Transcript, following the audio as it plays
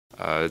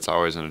It's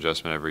always an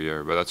adjustment every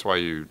year, but that's why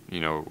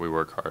we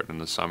work hard in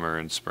the summer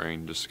and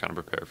spring just to kind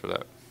of prepare for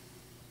that.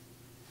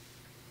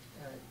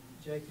 Uh,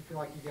 Jake, you feel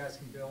like you guys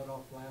can build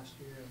off last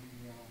year? I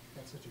mean,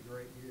 had such a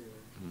great year.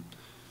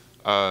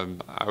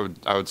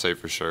 I would say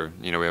for sure.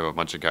 We have a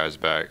bunch of guys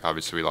back.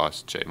 Obviously, we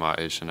lost Jay Mott,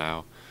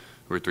 Chanel,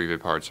 who were three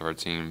big parts of our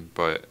team.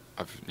 But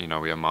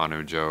we have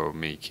Manu, Joe,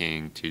 me,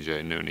 King,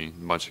 TJ, Nooney,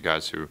 a bunch of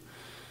guys who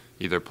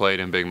either played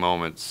in big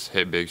moments,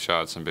 hit big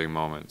shots in big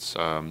moments,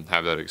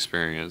 have that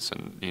experience,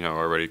 and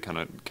already kind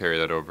of carry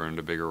that over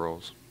into bigger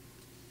roles.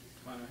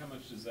 Manu, how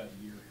much does that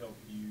year help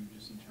you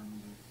just in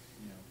terms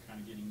of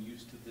kind of getting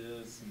used to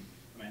this? And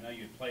I know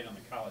you had played on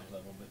the college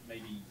level, but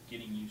maybe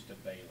getting used to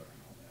Baylor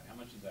and all that. How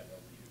much does that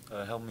help you?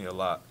 It helped me a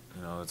lot.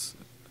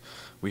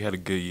 We had a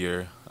good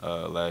year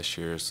last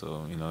year,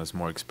 so it's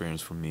more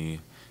experience for me,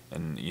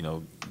 and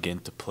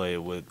getting to play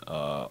with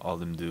all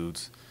them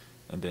dudes,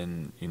 and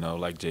then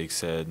like Jake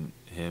said,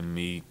 him,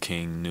 me,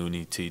 King,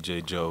 Nooney,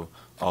 TJ, Joe,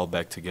 all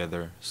back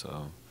together,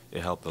 so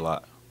it helped a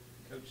lot.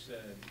 Coach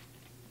said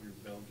your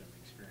Belgium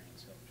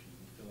experience helped you.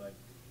 You feel like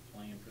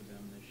playing for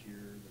them this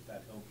year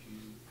that helped you?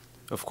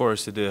 Of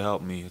course, it did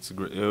help me.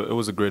 It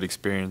was a great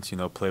experience.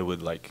 Play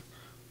with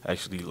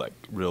actually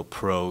real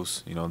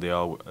pros. They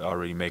all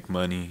already make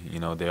money.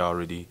 They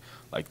already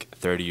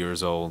 30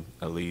 years old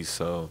at least.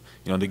 So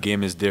the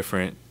game is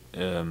different.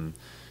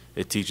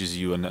 It teaches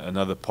you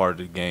another part of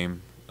the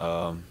game.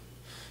 So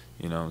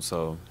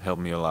it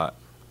helped me a lot.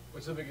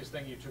 What's the biggest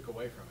thing you took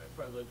away from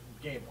it,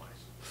 game-wise?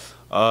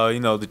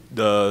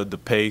 The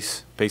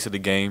pace of the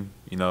game.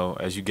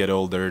 As you get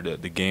older,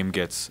 the game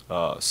gets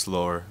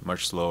slower,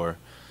 much slower.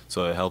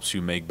 So it helps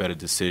you make better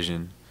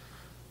decisions.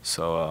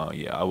 So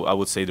yeah, I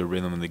would say the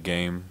rhythm of the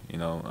game,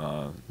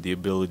 the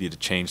ability to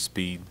change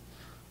speed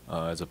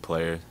as a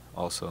player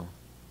also.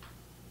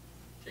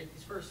 Jake,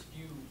 these first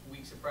few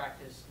weeks of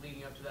practice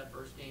leading up to that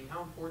first game,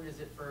 how important is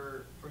it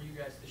for you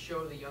guys to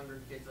show the younger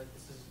kids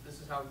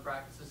this is how we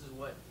practice, this is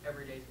what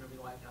every day is going to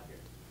be like out here?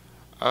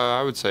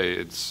 I would say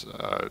it's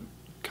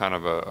kind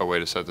of a way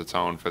to set the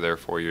tone for their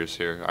 4 years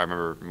here. I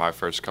remember my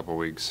first couple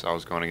weeks, I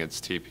was going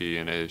against TP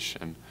and Ish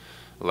and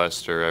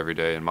Lester every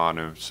day and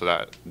Manu, so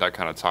that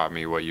kind of taught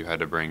me what you had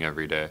to bring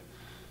every day.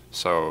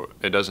 So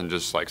it doesn't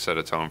just set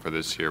a tone for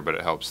this year, but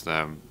it helps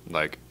them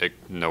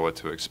know what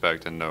to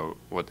expect and know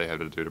what they have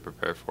to do to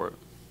prepare for it.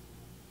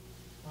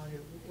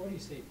 What do you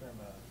see from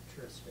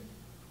Tristan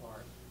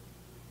Clark?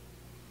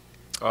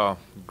 Oh,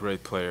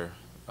 great player,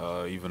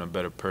 even a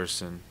better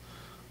person.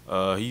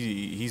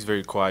 He's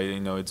very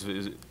quiet.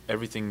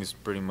 Everything is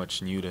pretty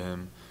much new to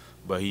him,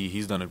 but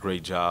he's done a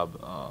great job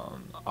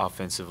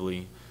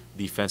offensively.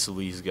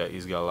 Defensively, he's got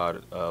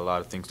a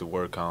lot of things to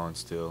work on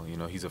still.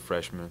 He's a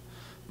freshman,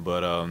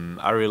 but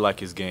I really like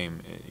his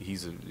game.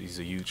 He's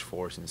a huge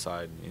force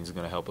inside, and he's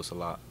going to help us a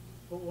lot.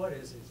 Well, what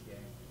is his game?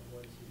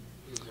 What does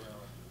he do well?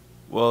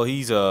 Well,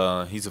 he's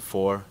a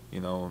 4,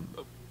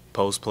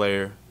 post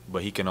player,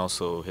 but he can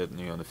also hit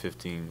the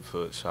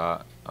 15-foot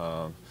shot.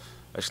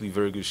 Actually,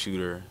 very good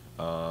shooter.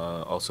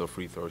 Also a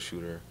free throw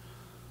shooter.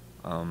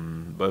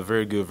 But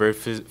very good, very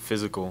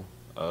physical.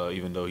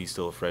 Even though he's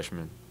still a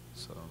freshman,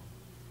 so.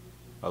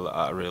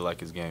 I really like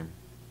his game.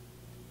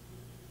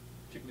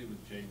 Particularly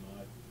with Jay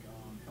Mott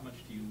gone, how much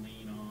do you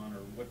lean on,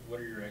 or what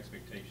are your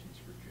expectations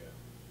for Joe?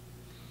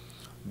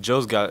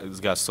 Joe's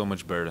got so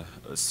much better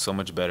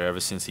ever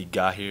since he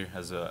got here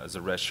as a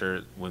red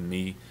shirt with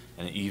me,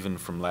 and even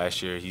from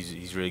last year,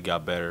 he's really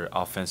got better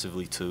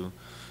offensively too.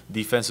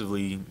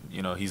 Defensively,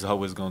 he's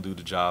always gonna do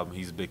the job.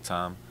 He's big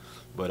time,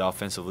 but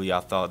offensively, I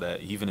thought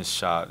that even his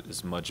shot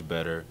is much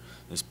better.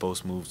 His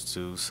post moves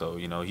too, so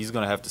he's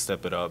gonna have to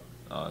step it up.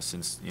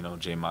 Since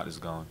J Mott is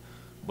gone,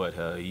 but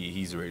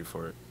he's ready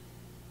for it.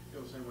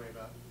 Feel the same way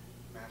about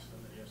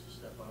Maston, that he has to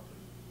step up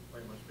and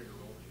play a much bigger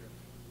role this year.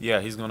 Yeah,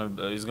 he's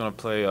gonna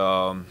play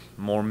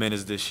more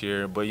minutes this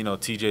year. But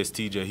TJ's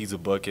TJ. He's a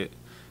bucket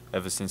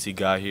ever since he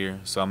got here,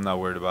 so I'm not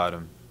worried about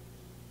him.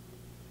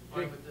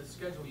 With the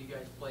schedule you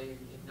guys play in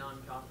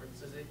non-conference,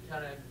 does it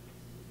kind of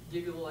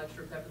give you a little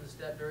extra pep in the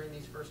step during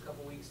these first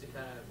couple weeks to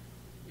kind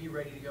of be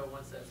ready to go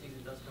once that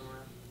season does come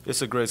around?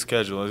 It's a great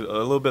schedule. A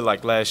little bit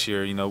like last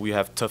year, we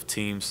have tough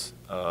teams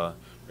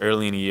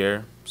early in the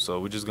year, so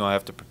we're just gonna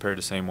have to prepare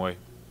the same way.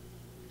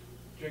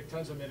 Jake,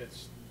 tons of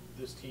minutes.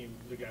 This team,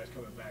 the guys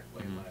coming back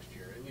playing last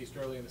year, at least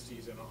early in the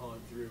season, on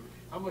through.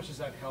 How much does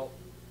that help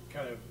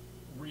kind of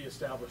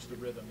reestablish the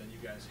rhythm that you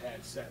guys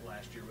had set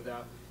last year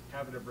without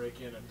having to break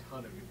in a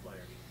ton of new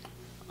players?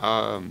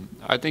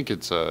 I think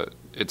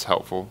it's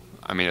helpful.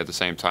 I mean, at the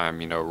same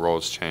time,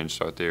 roles changed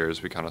throughout the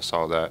years. We kind of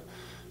saw that.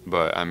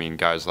 But, I mean,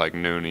 guys like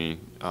Nooney,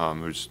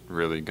 who's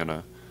really going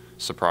to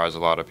surprise a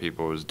lot of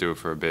people, is due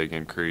for a big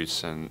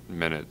increase in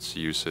minutes,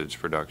 usage,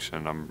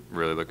 production. I'm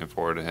really looking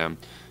forward to him.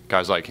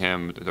 Guys like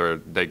him,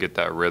 they get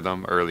that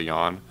rhythm early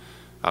on.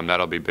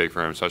 That'll be big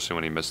for him, especially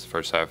when he missed the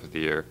first half of the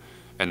year.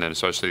 And then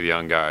especially the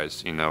young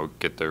guys,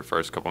 get their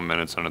first couple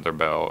minutes under their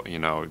belt.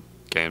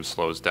 Game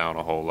slows down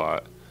a whole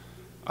lot.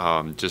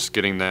 Just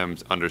getting them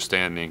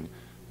understanding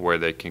where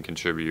they can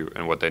contribute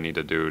and what they need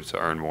to do to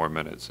earn more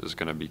minutes is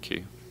going to be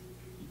key.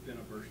 You've been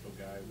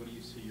differential guy. What do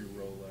you see your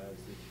role as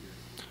this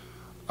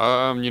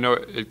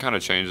year? It kind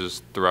of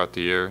changes throughout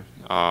the year.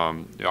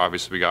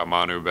 Obviously, we got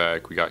Manu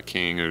back. We got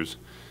King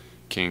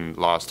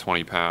lost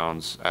 20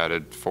 pounds,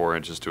 added 4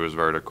 inches to his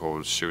vertical,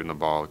 was shooting the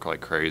ball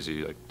like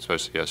crazy, like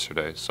especially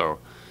yesterday. So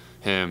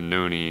him,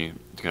 Nooney,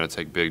 going to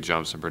take big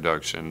jumps in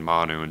production.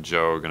 Manu and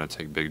Joe are going to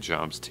take big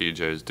jumps.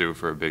 TJ is due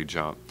for a big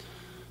jump.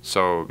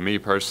 So me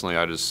personally,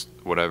 I just,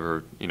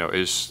 whatever,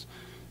 Ish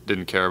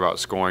didn't care about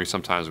scoring.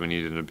 Sometimes we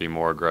needed to be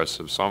more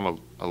aggressive. So I'm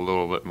a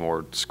little bit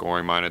more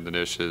scoring-minded than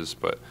Ish is,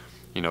 but,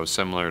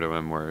 similar to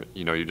him where,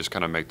 you just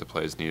kind of make the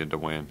plays needed to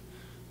win.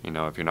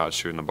 If you're not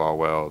shooting the ball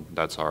well,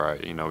 that's all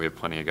right. We have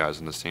plenty of guys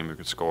on this team who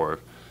can score,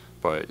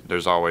 but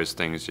there's always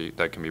things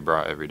that can be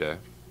brought every day.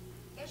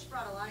 Ish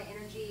brought a lot of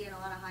energy and a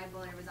lot of hype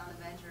while he was on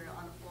the bench or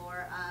on the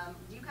floor.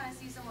 Do you kind of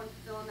see someone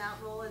filling that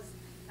role as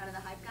kind of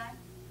the hype guy?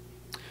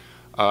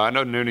 I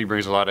know Nooney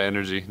brings a lot of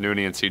energy.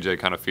 Nooney and TJ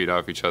kind of feed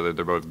off each other.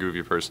 They're both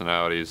goofy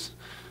personalities.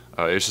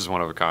 Ish is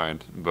one of a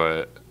kind,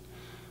 but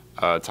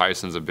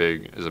Tyson's a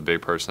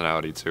big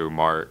personality too.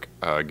 Mark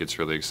gets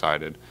really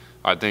excited.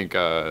 I think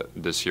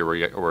this year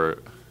we're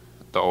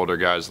the older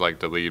guys like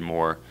to lead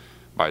more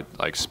by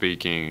like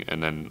speaking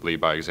and then lead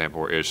by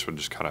example, where Ish would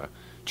just kind of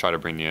try to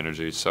bring the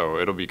energy. So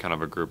it'll be kind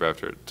of a group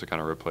effort to kind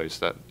of replace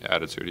that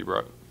attitude he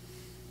brought.